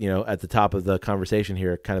talked about, at the top of the conversation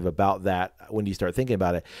here, kind of about that when you start thinking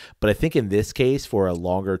about it. But I think in this case, for a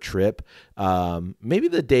longer trip, maybe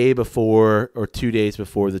the day before or 2 days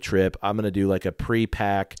before the trip, I'm going to do like a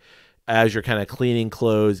pre-pack as you're kind of cleaning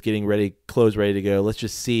clothes, getting clothes ready to go. Let's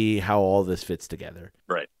just see how all this fits together.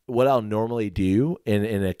 Right. What I'll normally do in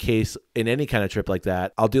any kind of trip like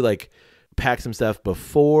that, I'll do like pack some stuff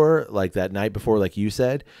before, like that night before, like you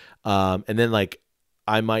said. And then like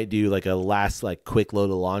I might do like a last like quick load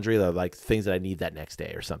of laundry, like things that I need that next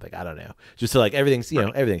day or something. I don't know. Just so like everything's,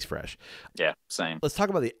 everything's fresh. Yeah, same. Let's talk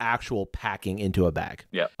about the actual packing into a bag.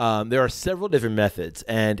 Yeah. There are several different methods.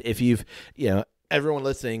 And if you've, everyone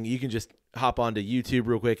listening, you can just hop onto YouTube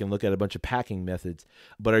real quick and look at a bunch of packing methods.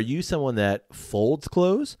 But are you someone that folds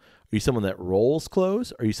clothes? Are you someone that rolls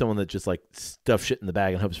clothes? Or are you someone that just like stuffs shit in the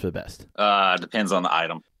bag and hopes for the best? Depends on the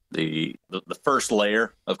item. The first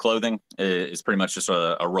layer of clothing is pretty much just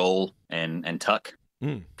a roll and tuck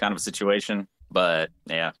kind of a situation. But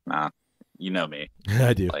yeah, you know me.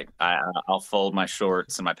 I do. Like I'll fold my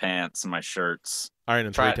shorts and my pants and my shirts. Iron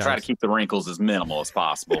them try to keep the wrinkles as minimal as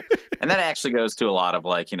possible. And that actually goes to a lot of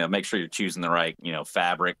like, make sure you're choosing the right,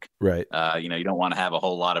 fabric. Right. You don't want to have a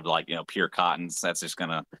whole lot of like, pure cottons. That's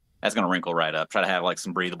gonna wrinkle right up. Try to have like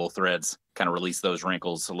some breathable threads, kind of release those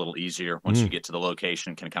wrinkles a little easier once you get to the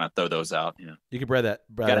location. Can kind of throw those out. You can buy that.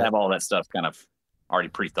 Got to have all that stuff kind of already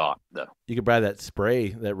pre-thought though. You can buy that spray,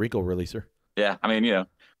 that wrinkle releaser. Yeah, I mean,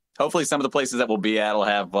 hopefully some of the places that we'll be at will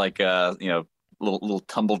have like little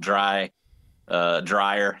tumble dry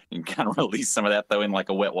dryer. You can kind of release some of that though in like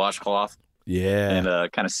a wet washcloth. Yeah,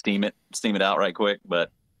 and kind of steam it out right quick.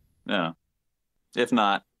 But if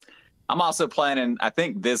not, I'm also planning. I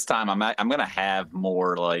think this time I'm gonna have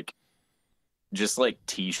more like just like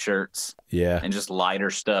t-shirts. Yeah, and just lighter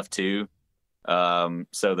stuff too.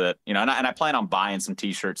 So that and I plan on buying some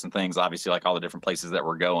t-shirts and things. Obviously, like all the different places that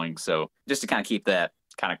we're going. So just to kind of keep that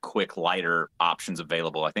kind of quick, lighter options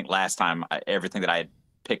available. I think last time everything that I had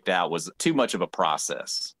picked out was too much of a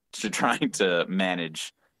process to trying to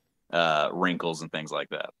manage wrinkles and things like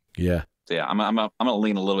that. Yeah. So yeah, I'm gonna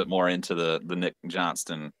lean a little bit more into the Nick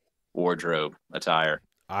Johnston wardrobe attire.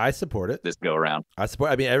 I support it. This go around. I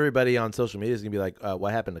mean, everybody on social media is gonna be like,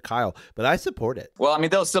 "What happened to Kyle?" But I support it. Well, I mean,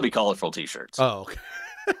 they'll still be colorful t-shirts. Oh, okay.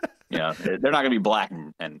 They're not gonna be black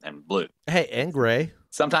and blue. Hey, and gray.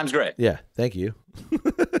 Sometimes gray. Yeah, thank you.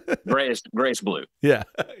 grayish blue. Yeah,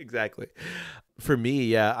 exactly. For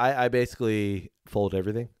me, I basically fold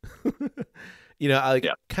everything.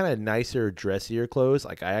 Kind of nicer, dressier clothes.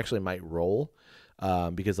 Like I actually might roll,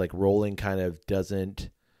 because like rolling kind of doesn't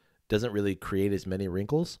really create as many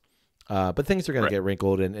wrinkles. But things are going to get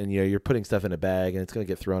wrinkled, and you're putting stuff in a bag and it's going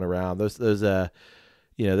to get thrown around. Those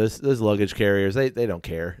luggage carriers, they don't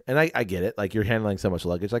care. And I get it. Like you're handling so much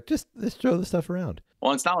luggage, like just throw the stuff around.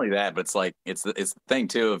 Well, it's not only that, but it's like, it's the thing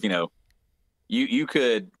too of, you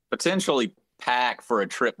could potentially pack for a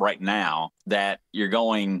trip right now that you're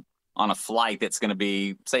going on a flight that's going to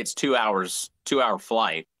be, say it's 2 hour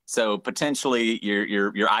flight. So potentially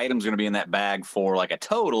your item's going to be in that bag for like a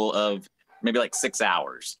total of maybe like 6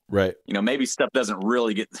 hours. Right. Maybe stuff doesn't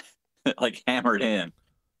really get like hammered in.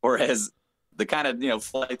 Whereas the kind of,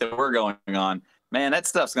 flight that we're going on, man, that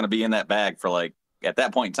stuff's going to be in that bag for like, at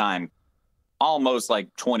that point in time, almost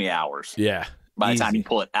like 20 hours. Yeah. By the time you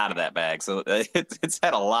pull it out of that bag. So it's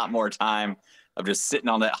had a lot more time of just sitting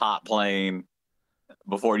on that hot plane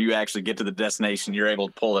before you actually get to the destination. You're able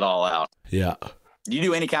to pull it all out. Yeah. Do you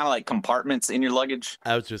do any kind of like compartments in your luggage?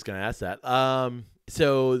 I was just going to ask that.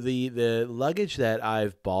 So the luggage that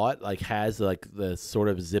I've bought like has like the sort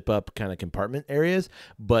of zip up kind of compartment areas,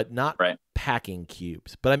 but not packing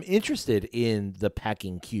cubes. But I'm interested in the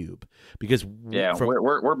packing cube because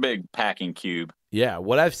we're big packing cube. Yeah,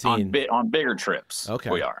 what I've seen on bigger trips. Okay,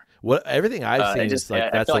 we are. Everything I've seen is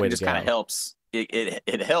like that's the way to go. It just kind of helps.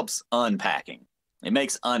 It helps unpacking. It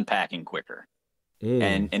makes unpacking quicker.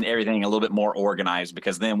 And everything a little bit more organized,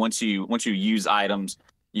 because then once you use items,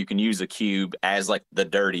 you can use a cube as like the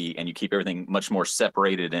dirty, and you keep everything much more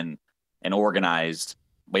separated and organized.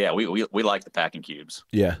 But yeah, we like the packing cubes.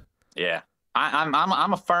 Yeah.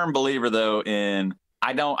 I'm a firm believer though in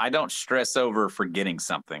I don't stress over forgetting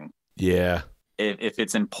something. Yeah. If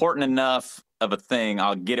it's important enough of a thing,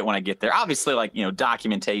 I'll get it when I get there. Obviously, like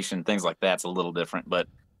documentation, things like that's a little different, but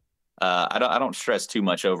I don't stress too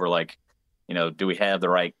much over like. Do we have the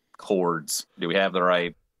right cords? Do we have the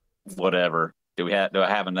right whatever? Do I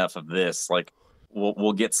have enough of this? Like,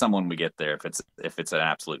 we'll get some when we get there if it's an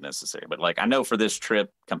absolute necessary. But like, I know for this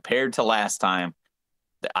trip compared to last time,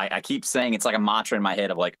 I keep saying it's like a mantra in my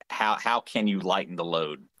head of like how can you lighten the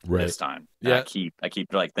load this time? And I keep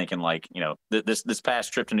like thinking like this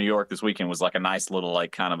past trip to New York this weekend was like a nice little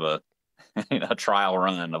like kind of a trial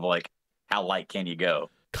run of like how light can you go?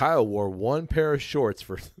 Kyle wore one pair of shorts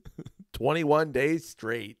for 21 days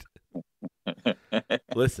straight.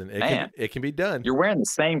 Listen, it can be done. You're wearing the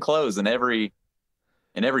same clothes in every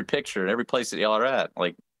picture, in every place that y'all are at.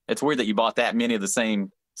 Like, it's weird that you bought that many of the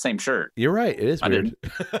same shirt. You're right. It is weird.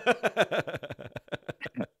 That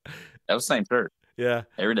was the same shirt. Yeah.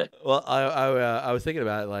 Every day. Well, I was thinking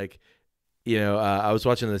about it, like, I was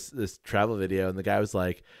watching this travel video, and the guy was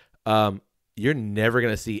like, you're never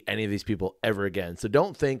going to see any of these people ever again. So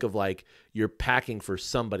don't think of like you're packing for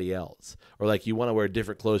somebody else, or like you want to wear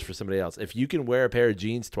different clothes for somebody else. If you can wear a pair of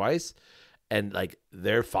jeans twice and like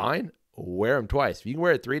they're fine, wear them twice. If you can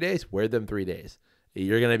wear it 3 days, wear them 3 days.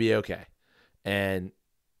 You're going to be okay. And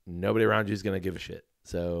nobody around you is going to give a shit.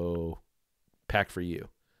 So pack for you.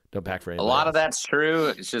 Don't pack for anybody else. A lot of that's true.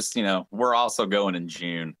 It's just, we're also going in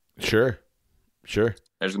June. Sure.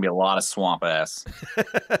 There's going to be a lot of swamp ass.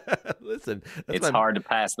 Listen, it's hard to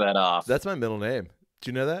pass that off. That's my middle name. Do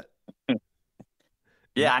you know that?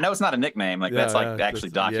 Yeah, I know it's not a nickname. Like that's like actually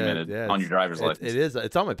documented on your driver's license. It is.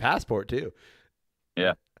 It's on my passport too.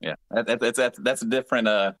 Yeah. That's a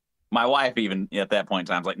different. My wife even at that point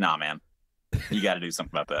in time was like, "Nah, man, you got to do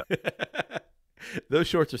something about that." Those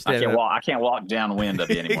shorts are standing. I can't walk downwind of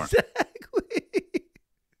you anymore.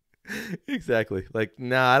 Exactly. Like,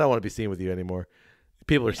 nah, I don't want to be seen with you anymore.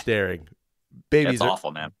 People are staring. Babies That's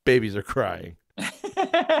awful, man. Babies are crying.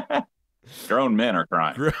 Grown men are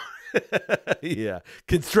crying. Yeah.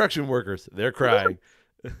 Construction workers, they're crying.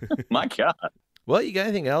 My God. Well, you got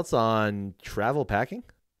anything else on travel packing?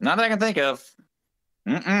 Not that I can think of.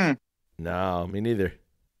 No, me neither.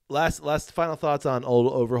 Last final thoughts on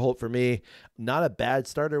Old Overholt for me. Not a bad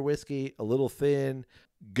starter whiskey, a little thin,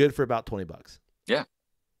 good for about $20. Yeah.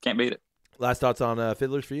 Can't beat it. Last thoughts on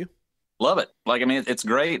Fiddlers for you? Love it. Like, I mean, it's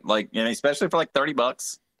great. Like, especially for like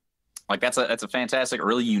 $30. Like, that's a fantastic,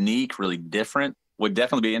 really unique, really different. Would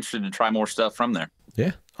definitely be interested to try more stuff from there.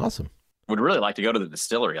 Yeah, awesome. Would really like to go to the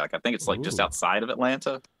distillery. Like, I think it's like just outside of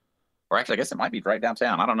Atlanta, or actually, I guess it might be right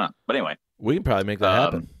downtown. I don't know. But anyway, we can probably make that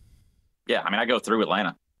happen. Yeah, I mean, I go through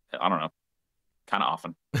Atlanta. I don't know, kind of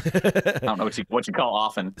often. I don't know what you call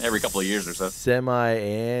often. Every couple of years or so.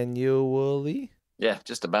 Semi-annually. Yeah,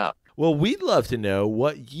 just about. Well, we'd love to know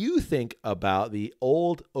what you think about the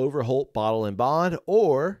Old Overholt Bottle and Bond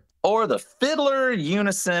or the Fiddler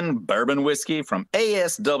Unison Bourbon Whiskey from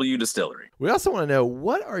ASW Distillery. We also want to know,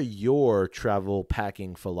 what are your travel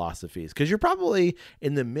packing philosophies? Because you're probably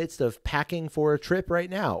in the midst of packing for a trip right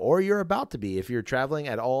now, or you're about to be if you're traveling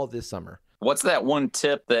at all this summer. What's that one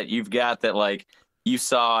tip that you've got that like you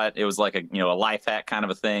saw it was like a life hack kind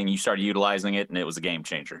of a thing, you started utilizing it and it was a game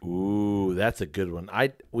changer? Ooh, that's a good one.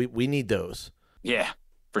 We need those. Yeah,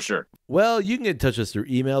 for sure. Well, you can get in touch with us through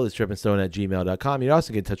email, thisstrippingstone@gmail.com. You can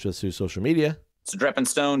also get in touch with us through social media. It's Drep and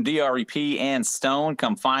Stone, DREP and Stone.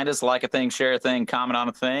 Come find us, like a thing, share a thing, comment on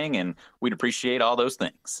a thing, and we'd appreciate all those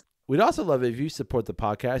things. We'd also love it if you support the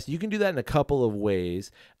podcast. You can do that in a couple of ways.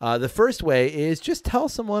 The first way is just tell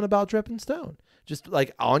someone about Drep and Stone. Just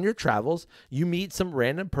like on your travels, you meet some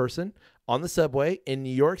random person on the subway in New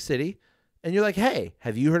York City, and you're like, hey,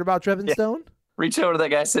 have you heard about Drep and Stone? Reach over to that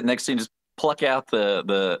guy sitting next to you and just pluck out the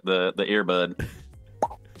earbud.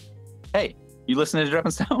 Hey, you listening to Drep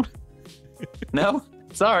and Stone? No?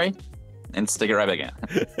 Sorry. And stick it right back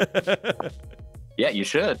in. Yeah, you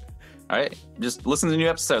should. All right. Just listen to the new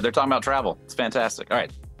episode. They're talking about travel. It's fantastic. All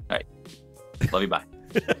right. Love you. Bye.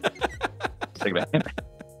 Stick it back in.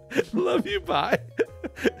 Love you. Bye.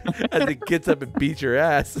 As it gets up and beats your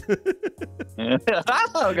ass.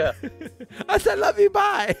 Oh, God. I said, love you.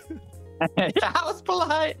 Bye. Yeah, I was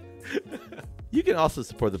polite. You can also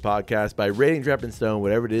support the podcast by rating Drep and Stone,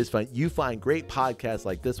 whatever it is. You find great podcasts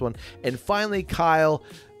like this one. And finally, Kyle,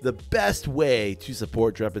 the best way to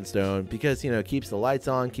support Drep and Stone, because, it keeps the lights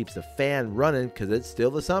on, keeps the fan running, because it's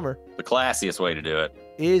still the summer. The classiest way to do it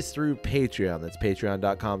is through Patreon. That's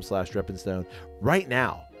patreon.com/DrepandStone. Right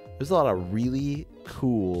now, there's a lot of really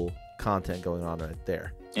cool content going on right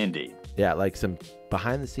there. Indeed. Yeah, like some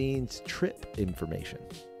behind-the-scenes trip information.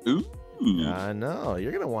 Ooh. I know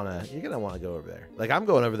you're gonna wanna go over there. Like I'm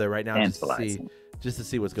going over there right now just to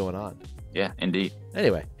see what's going on. Yeah, indeed.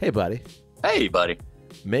 Anyway, hey buddy. Hey buddy.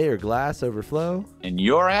 May your glass overflow and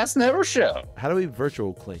your ass never show. How do we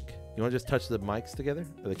virtual clink? You want to just touch the mics together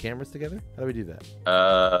or the cameras together? How do we do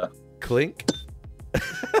that? Clink.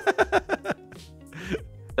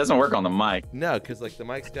 Doesn't work on the mic. No, because like the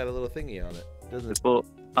mic's got a little thingy on it, doesn't it?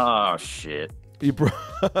 Oh shit. You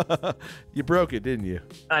broke it, didn't you?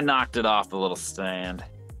 I knocked it off the little stand.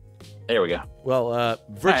 There we go. Well,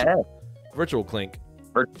 virtual clink.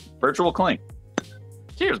 Virtual clink.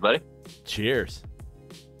 Cheers, buddy. Cheers.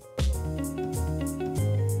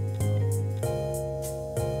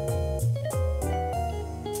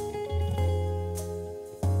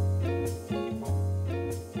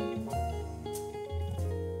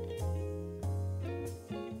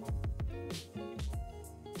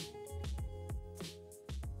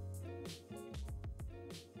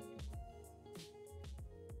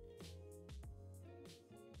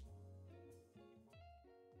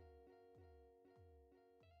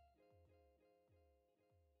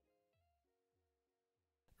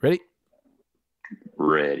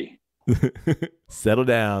 Ready. Settle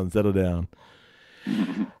down.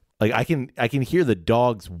 Like I can hear the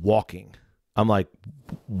dogs walking. I'm like,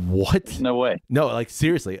 what? No way. No, like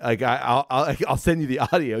seriously. Like I'll send you the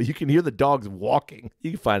audio. You can hear the dogs walking.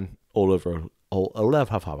 You can find old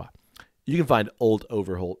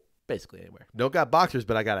Overholt basically anywhere. Don't got boxers,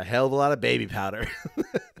 but I got a hell of a lot of baby powder.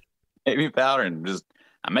 Baby powder and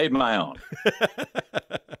I made my own.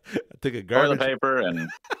 I took a garbage toilet paper and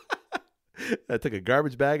I took a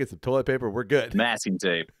garbage bag and some toilet paper. We're good. Masking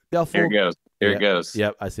tape. Here it goes. Here it goes.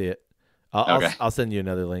 Yep, I see it. I'll send you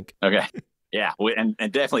another link. Okay. Yeah, and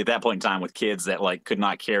definitely at that point in time with kids that like could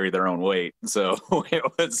not carry their own weight, so it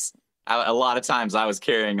was a lot of times I was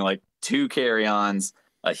carrying like 2 carry-ons,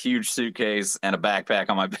 a huge suitcase, and a backpack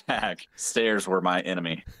on my back. Stairs were my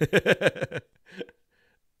enemy.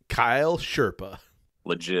 Kyle Sherpa.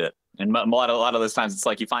 Legit. And a lot of those times it's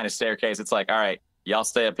like you find a staircase. It's like, all right, y'all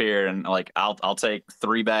stay up here, and like I'll take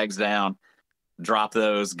 3 bags down, drop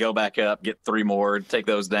those, go back up, get 3 more, take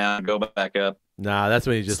those down, go back up. Nah, that's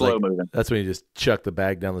when you just slow moving. That's when you just chuck the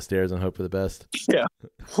bag down the stairs and hope for the best. Yeah.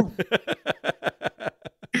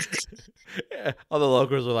 All the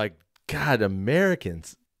locals are like, God,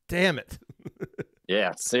 Americans, damn it.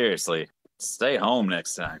 Yeah, seriously. Stay home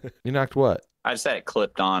next time. You knocked what? I just had it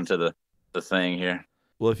clipped onto the thing here.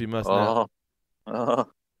 Well, if you must know.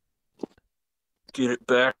 Get it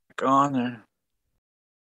back on there.